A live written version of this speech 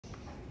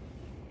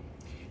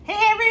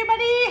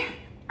everybody,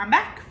 I'm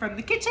back from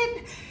the kitchen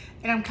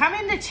and I'm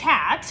coming to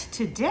chat.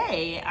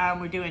 Today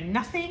we're doing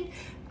nothing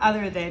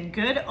other than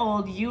good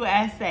old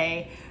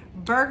USA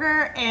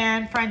burger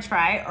and french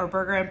fry, or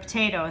burger and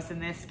potatoes in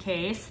this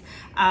case.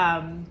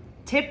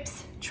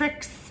 Tips,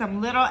 tricks,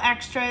 some little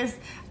extras,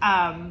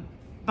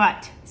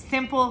 but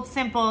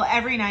simple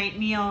every night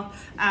meal.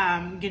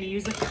 I'm gonna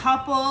use a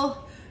couple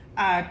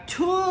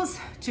tools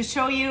to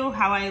show you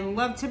how I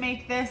love to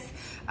make this.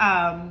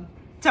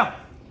 So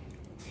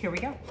here we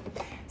go.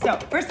 So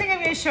first thing I'm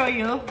going to show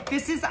you,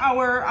 this is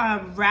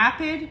our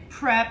rapid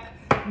prep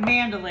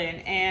mandolin,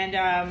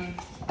 and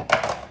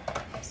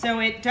so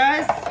it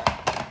does,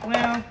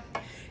 well,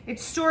 it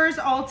stores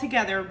all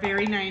together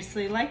very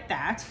nicely like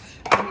that.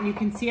 And you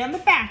can see on the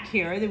back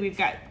here that we've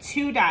got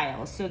two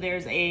dials. So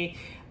there's a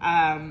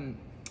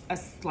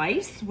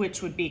slice,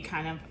 which would be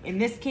kind of, in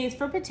this case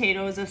for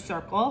potatoes, a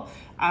circle.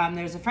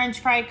 There's a french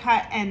fry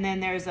cut, and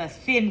then there's a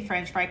thin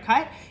french fry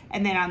cut.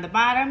 And then on the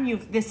bottom,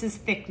 this is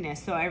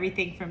thickness. So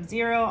everything from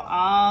 0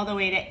 all the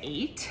way to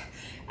 8.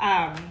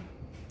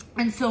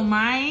 And so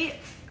my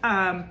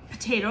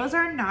potatoes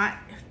are not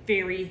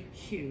very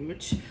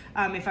huge.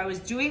 If I was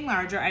doing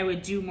larger, I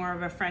would do more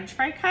of a french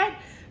fry cut.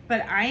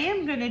 But I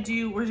am gonna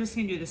do, we're just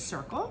gonna do the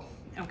circle,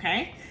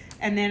 okay?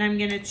 And then I'm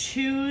gonna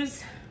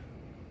choose,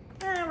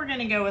 we're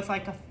gonna go with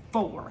like a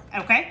 4,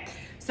 okay?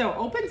 So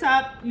opens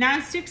up,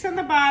 non-sticks on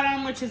the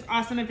bottom, which is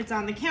awesome if it's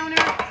on the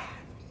counter.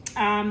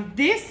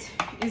 This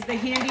is the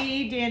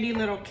handy dandy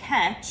little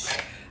catch,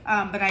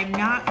 but I'm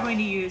not going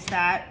to use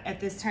that at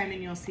this time,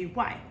 and you'll see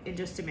why in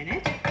just a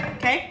minute,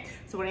 okay?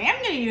 So what I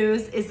am gonna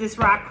use is this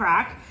rock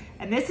crock,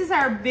 and this is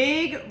our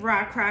big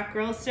rock crock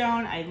grill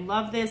stone. I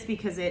love this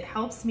because it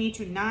helps me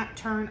to not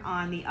turn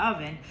on the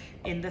oven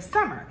in the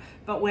summer.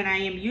 But when I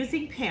am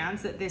using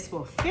pans that this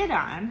will fit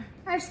on,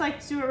 I just like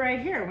to do it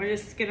right here. We're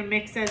just gonna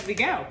mix as we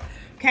go,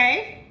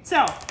 okay?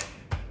 So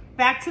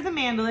back to the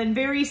mandolin,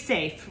 very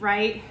safe,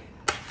 right?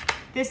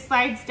 This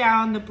slides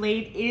down, the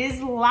blade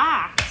is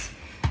locked.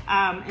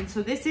 And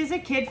so this is a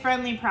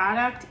kid-friendly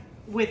product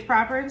with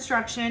proper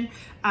instruction.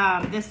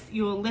 This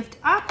you will lift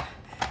up,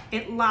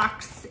 it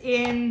locks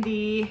in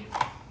the,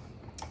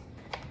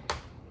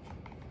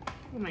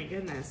 oh my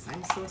goodness,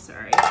 I'm so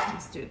sorry.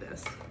 Let's do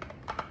this.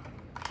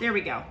 There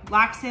we go,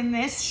 locks in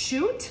this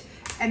chute,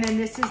 and then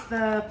this is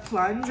the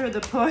plunge or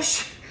the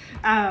push.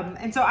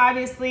 And so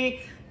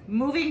obviously,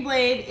 moving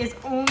blade is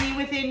only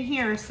within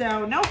here,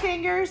 so no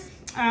fingers,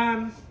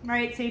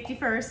 right, safety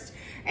first.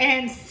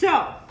 And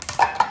so,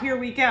 here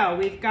we go.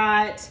 We've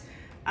got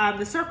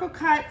the circle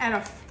cut at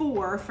a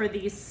 4 for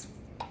these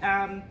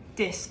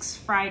discs,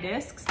 fry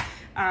discs.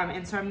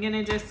 And so I'm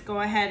gonna just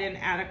go ahead and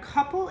add a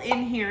couple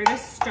in here to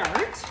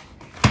start.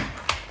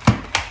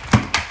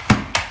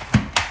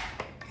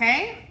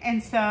 Okay,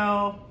 and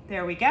so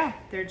there we go.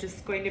 They're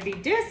just going to be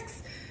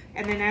discs.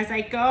 And then as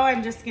I go,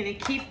 I'm just gonna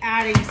keep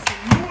adding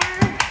some more.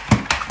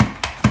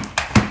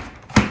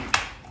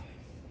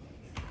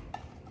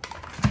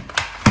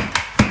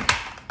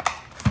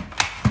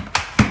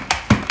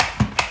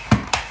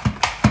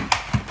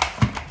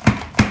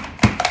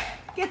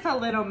 Gets a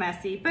little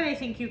messy, but I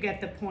think you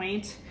get the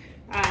point.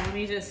 Let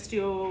me just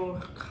do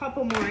a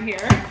couple more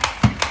here.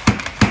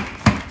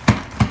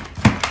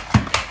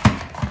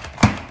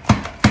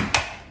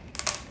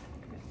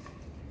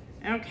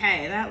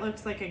 Okay, that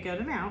looks like a good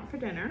amount for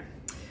dinner.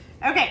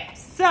 Okay,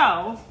 so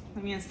I'm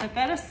gonna set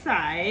that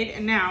aside.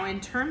 And now in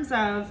terms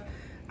of,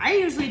 I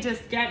usually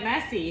just get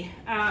messy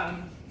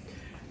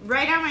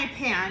right on my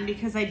pan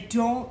because I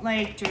don't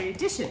like dirty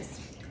dishes.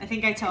 I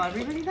think I tell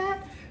everybody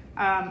that.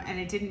 And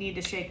I didn't need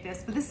to shake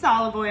this, but this is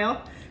olive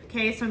oil.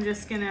 Okay, so I'm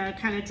just gonna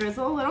kind of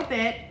drizzle a little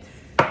bit.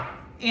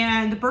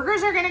 And the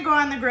burgers are gonna go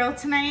on the grill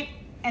tonight,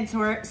 and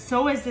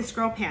so is this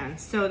grill pan.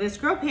 So this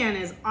grill pan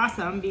is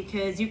awesome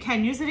because you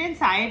can use it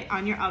inside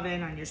on your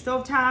oven, on your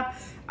stovetop,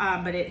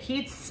 but it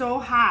heats so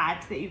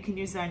hot that you can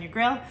use it on your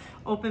grill.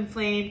 Open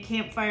flame,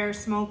 campfire,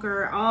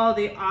 smoker, all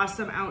the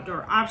awesome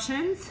outdoor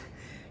options.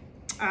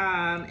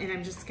 And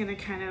I'm just gonna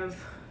kind of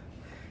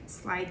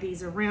slide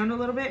these around a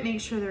little bit, make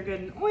sure they're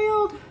good and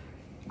oiled.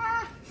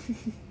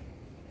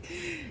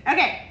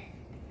 Okay,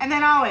 and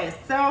then always,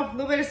 so a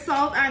little bit of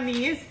salt on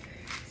these.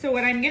 So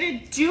what I'm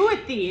gonna do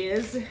with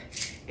these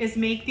is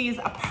make these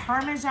a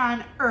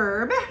Parmesan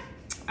herb.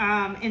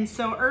 And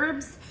so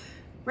herbs,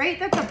 right,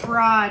 that's a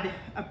broad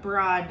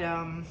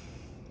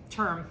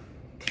term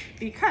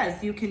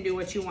because you can do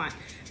what you want.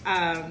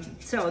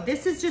 So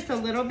this is just a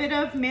little bit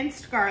of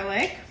minced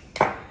garlic.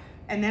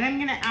 And then I'm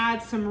gonna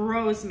add some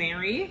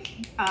rosemary.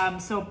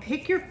 So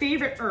pick your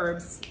favorite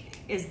herbs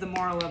is the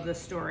moral of the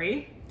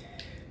story.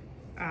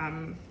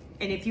 And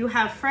if you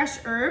have fresh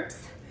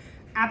herbs,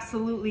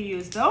 absolutely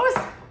use those.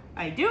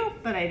 I do,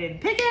 but I didn't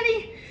pick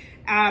any.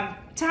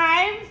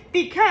 Thyme,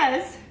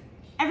 because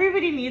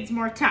everybody needs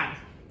more time,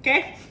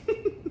 okay?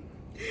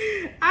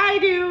 I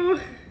do.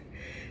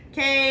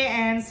 Okay,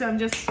 and so I'm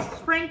just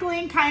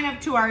sprinkling kind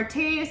of to our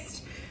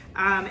taste.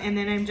 And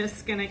then I'm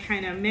just gonna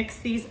kind of mix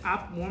these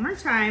up one more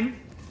time.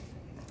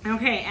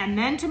 Okay, and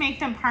then to make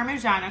them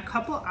Parmesan, a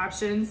couple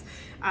options.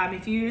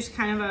 If you use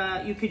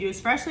you could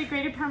use freshly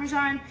grated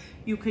Parmesan,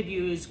 you could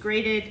use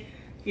grated,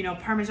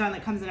 Parmesan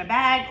that comes in a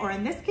bag, or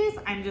in this case,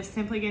 I'm just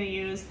simply gonna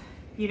use,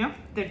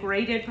 the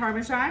grated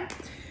Parmesan.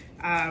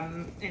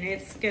 And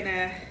it's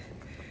gonna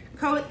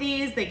coat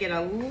these. They get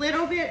a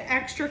little bit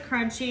extra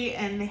crunchy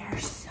and they are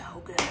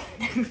so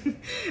good.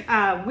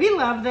 We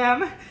love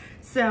them,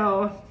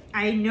 so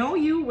I know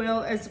you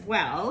will as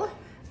well.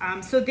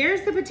 So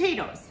there's the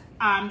potatoes.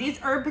 These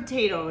herb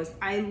potatoes,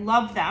 I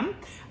love them.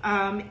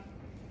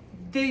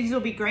 These will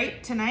be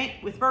great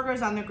tonight with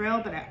burgers on the grill,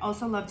 but I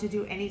also love to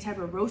do any type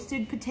of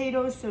roasted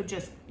potatoes. So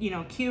just,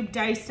 cube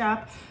diced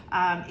up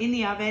in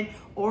the oven,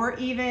 or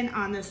even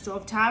on the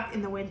stovetop.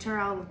 In the winter,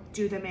 I'll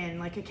do them in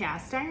like a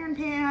cast iron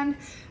pan.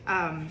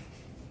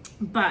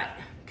 But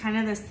kind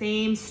of the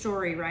same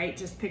story, right?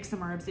 Just pick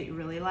some herbs that you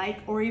really like,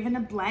 or even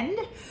a blend.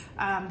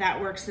 That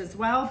works as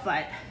well,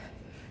 but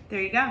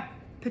there you go,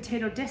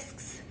 potato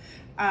discs.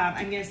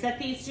 I'm gonna set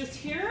these just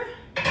here.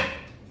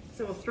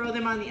 So we'll throw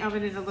them on the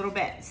oven in a little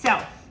bit.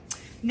 So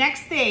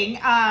next thing,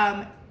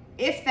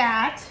 if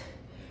that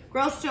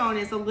grill stone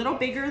is a little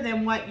bigger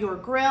than what your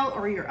grill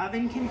or your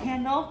oven can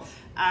handle,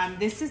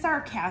 this is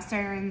our cast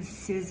iron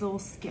sizzle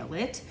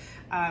skillet.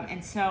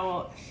 And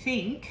so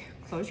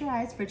close your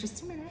eyes for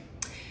just a minute.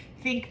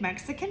 Think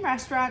Mexican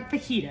restaurant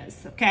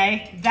fajitas,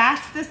 okay?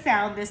 That's the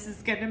sound this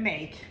is gonna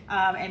make.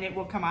 And it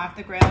will come off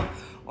the grill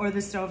or the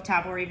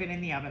stovetop or even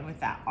in the oven with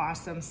that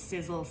awesome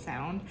sizzle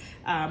sound.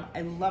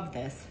 I love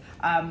this.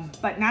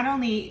 But not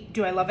only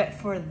do I love it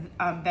for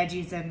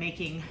veggies and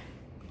making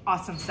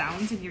awesome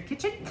sounds in your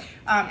kitchen,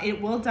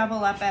 it will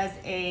double up as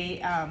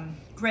a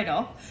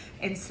griddle.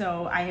 And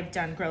so I have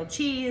done grilled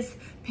cheese,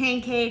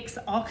 pancakes,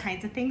 all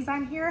kinds of things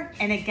on here.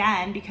 And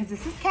again, because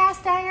this is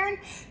cast iron,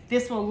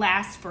 this will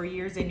last for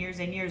years and years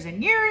and years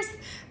and years.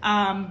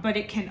 But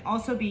it can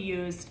also be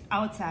used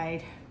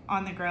outside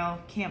on the grill,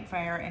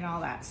 campfire, and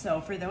all that. So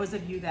for those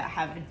of you that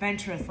have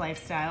adventurous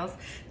lifestyles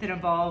that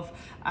involve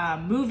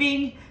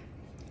moving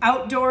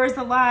outdoors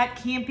a lot,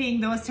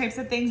 camping, those types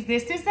of things,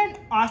 this is an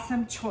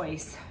awesome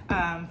choice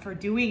for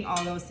doing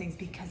all those things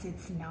because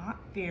it's not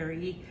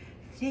very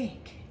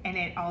thick. And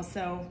it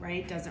also,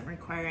 right, doesn't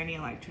require any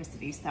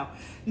electricity. So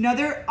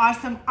another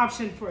awesome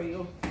option for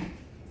you.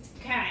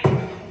 Okay.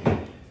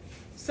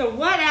 So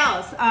what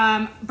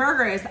else?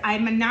 Burgers.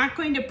 I'm not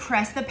going to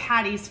press the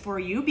patties for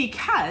you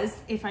because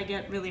if I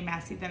get really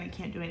messy, then I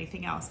can't do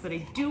anything else. But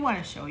I do want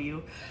to show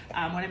you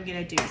what I'm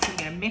going to do. So I'm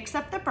going to mix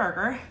up the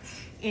burger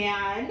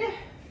and,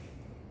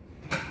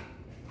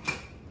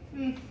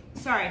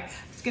 sorry, I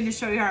was going to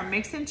show you our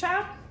mix and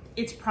chop.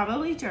 It's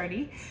probably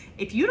dirty.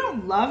 If you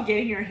don't love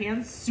getting your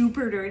hands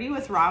super dirty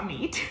with raw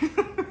meat,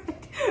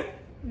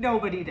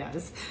 nobody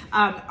does.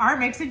 Our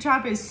mix and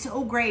chop is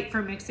so great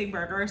for mixing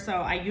burgers. So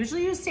I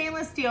usually use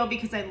stainless steel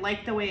because I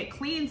like the way it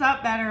cleans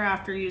up better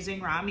after using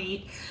raw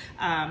meat.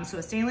 So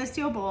a stainless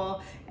steel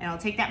bowl, and I'll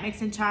take that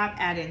mix and chop,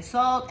 add in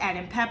salt, add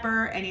in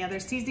pepper, any other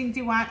seasonings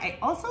you want. I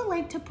also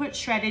like to put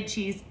shredded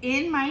cheese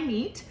in my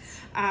meat.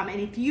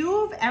 And if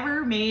you've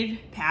ever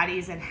made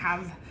patties and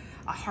have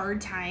a hard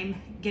time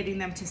getting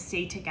them to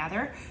stay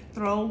together,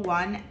 throw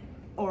one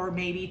or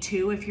maybe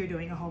two, if you're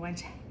doing a whole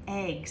bunch,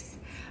 eggs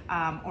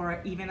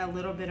or even a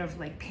little bit of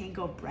like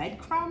panko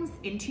breadcrumbs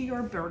into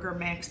your burger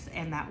mix,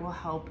 and that will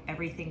help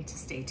everything to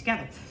stay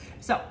together.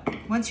 So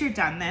once you're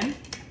done, then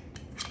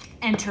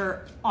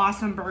enter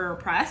awesome burger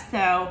press.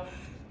 So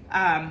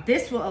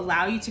this will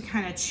allow you to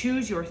kind of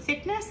choose your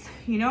thickness,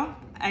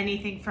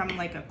 anything from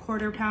like a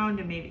 1/4 pound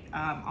to maybe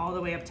all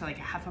the way up to like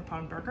a 1/2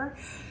 pound burger.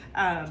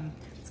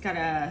 It's got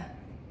a,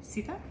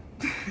 see that?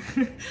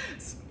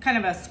 It's kind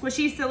of a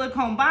squishy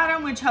silicone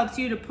bottom, which helps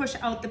you to push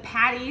out the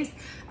patties.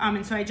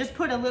 And so I just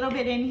put a little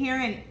bit in here,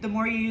 and the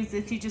more you use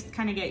this, you just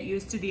kind of get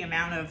used to the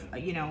amount of,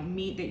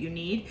 meat that you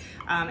need.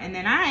 And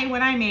then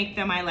when I make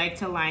them, I like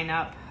to line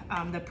up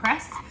the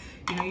press.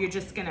 You're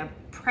just gonna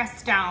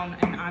press down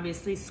and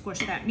obviously squish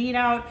that meat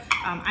out.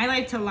 I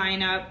like to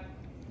line up,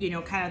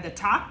 kind of the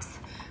tops.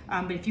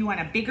 But if you want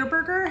a bigger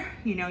burger,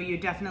 you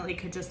definitely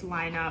could just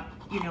line up,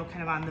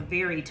 kind of on the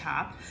very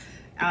top.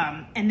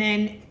 And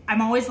then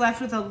I'm always left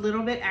with a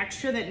little bit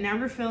extra that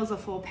never fills a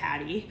full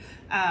patty.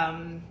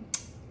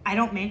 I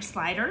don't make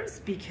sliders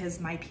because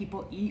my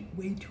people eat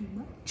way too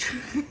much.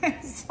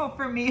 So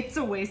for me, it's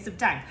a waste of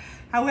time.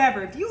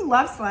 However, if you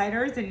love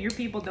sliders and your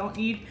people don't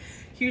need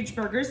huge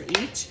burgers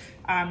each,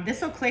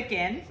 this will click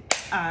in.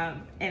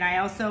 And I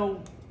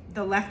also,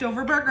 the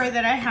leftover burger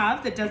that I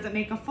have that doesn't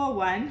make a full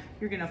one,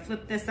 you're gonna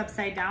flip this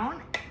upside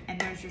down and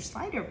there's your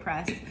slider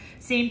press.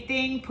 Same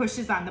thing,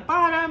 pushes on the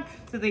bottom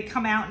so they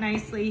come out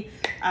nicely.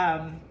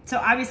 So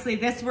obviously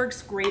this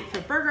works great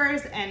for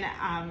burgers and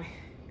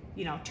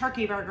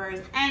turkey burgers,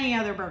 any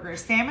other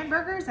burgers, salmon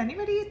burgers,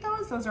 anybody eat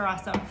those? Those are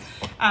awesome.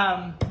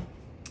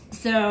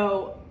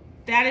 So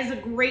that is a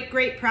great,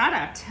 great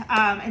product.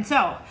 And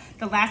so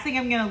the last thing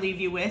I'm gonna leave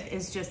you with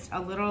is just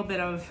a little bit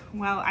of,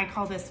 well, I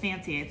call this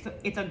fancy.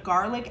 It's a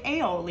garlic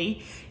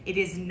aioli. It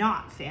is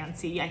not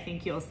fancy, I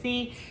think you'll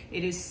see.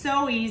 It is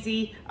so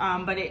easy,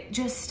 but it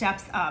just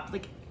steps up.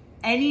 Like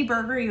any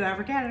burger you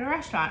ever get at a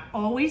restaurant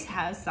always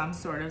has some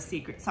sort of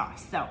secret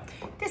sauce. So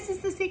this is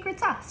the secret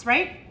sauce,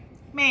 right?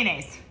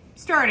 Mayonnaise,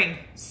 starting,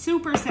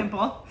 super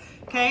simple,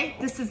 okay?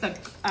 This is a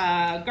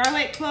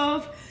garlic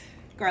clove,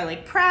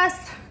 garlic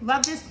press.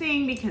 Love this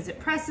thing because it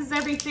presses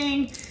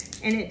everything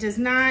and it does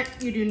not,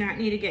 you do not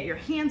need to get your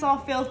hands all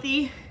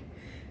filthy.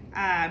 So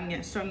I'm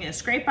gonna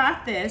scrape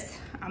off this.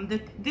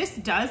 This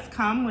does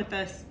come with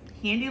a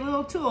handy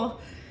little tool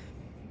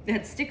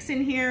that sticks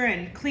in here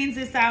and cleans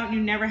this out and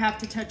you never have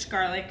to touch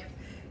garlic.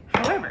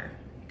 However,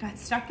 it got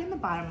stuck in the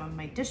bottom of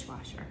my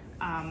dishwasher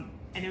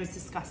and it was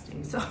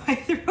disgusting, so I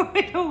threw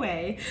it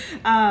away.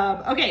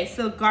 Okay,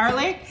 so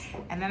garlic,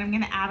 and then I'm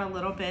gonna add a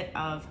little bit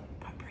of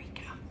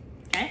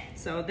okay,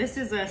 so this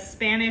is a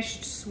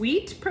Spanish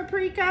sweet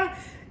paprika.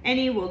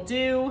 Any will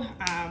do.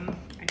 I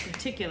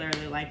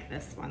particularly like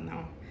this one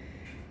though.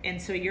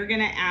 And so you're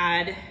gonna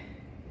add,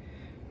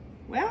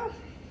 well,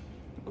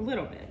 a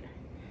little bit.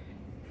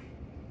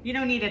 You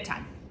don't need a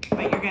ton,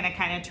 but you're gonna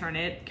kind of turn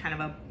it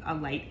kind of a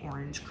light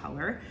orange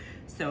color.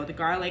 So the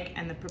garlic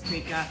and the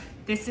paprika,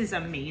 this is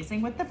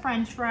amazing with the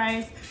French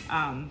fries,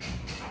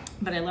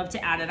 but I love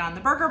to add it on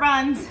the burger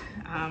buns.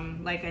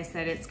 Like I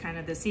said, it's kind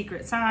of the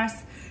secret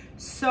sauce.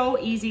 So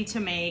easy to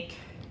make,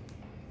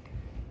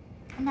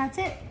 and that's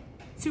it,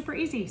 super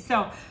easy.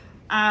 So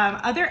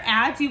other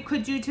adds you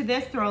could do to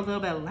this, throw a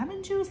little bit of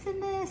lemon juice in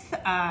this,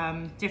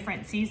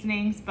 different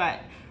seasonings,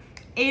 but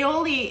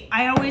aioli,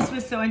 I always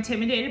was so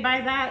intimidated by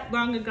that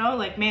long ago,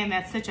 like, man,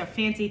 that's such a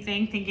fancy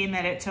thing, thinking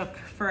that it took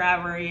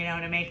forever, you know,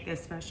 to make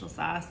this special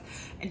sauce.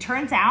 And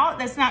turns out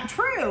that's not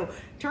true.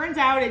 Turns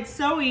out it's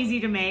so easy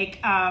to make,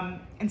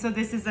 and so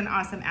this is an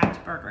awesome add to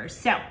burgers.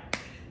 So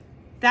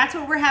that's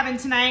what we're having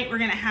tonight. We're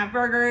gonna have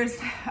burgers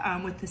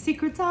with the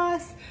secret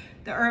sauce,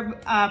 the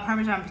herb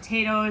Parmesan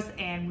potatoes,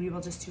 and we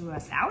will just do a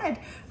salad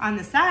on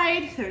the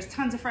side. There's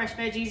tons of fresh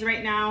veggies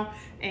right now,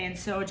 and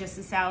so just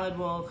a salad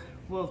will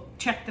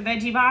check the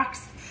veggie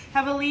box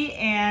heavily,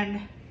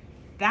 and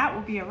that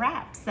will be a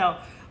wrap. So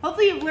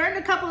hopefully you've learned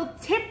a couple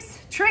of tips,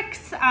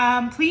 tricks.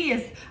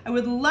 Please, I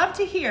would love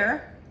to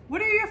hear,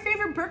 what are your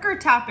favorite burger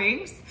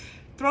toppings?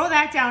 Throw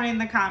that down in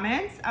the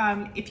comments.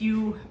 If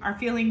you are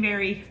feeling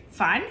very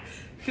fun,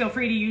 feel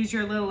free to use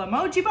your little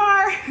emoji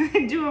bar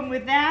and do them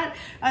with that.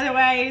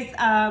 Otherwise,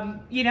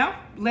 you know,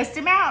 list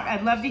them out.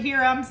 I'd love to hear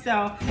them.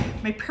 So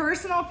my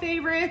personal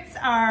favorites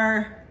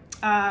are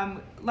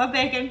love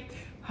bacon,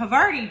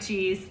 Havarti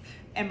cheese,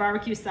 and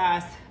barbecue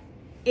sauce,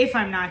 if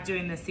I'm not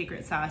doing the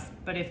secret sauce.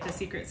 But if the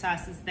secret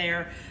sauce is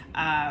there,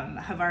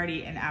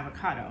 Havarti and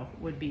avocado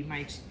would be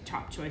my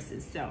top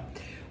choices. So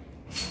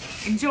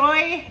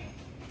enjoy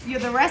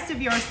the rest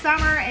of your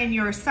summer and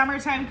your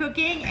summertime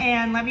cooking,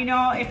 and let me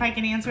know if I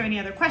can answer any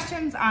other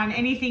questions on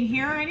anything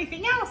here or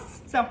anything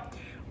else. So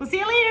we'll see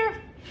you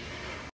later.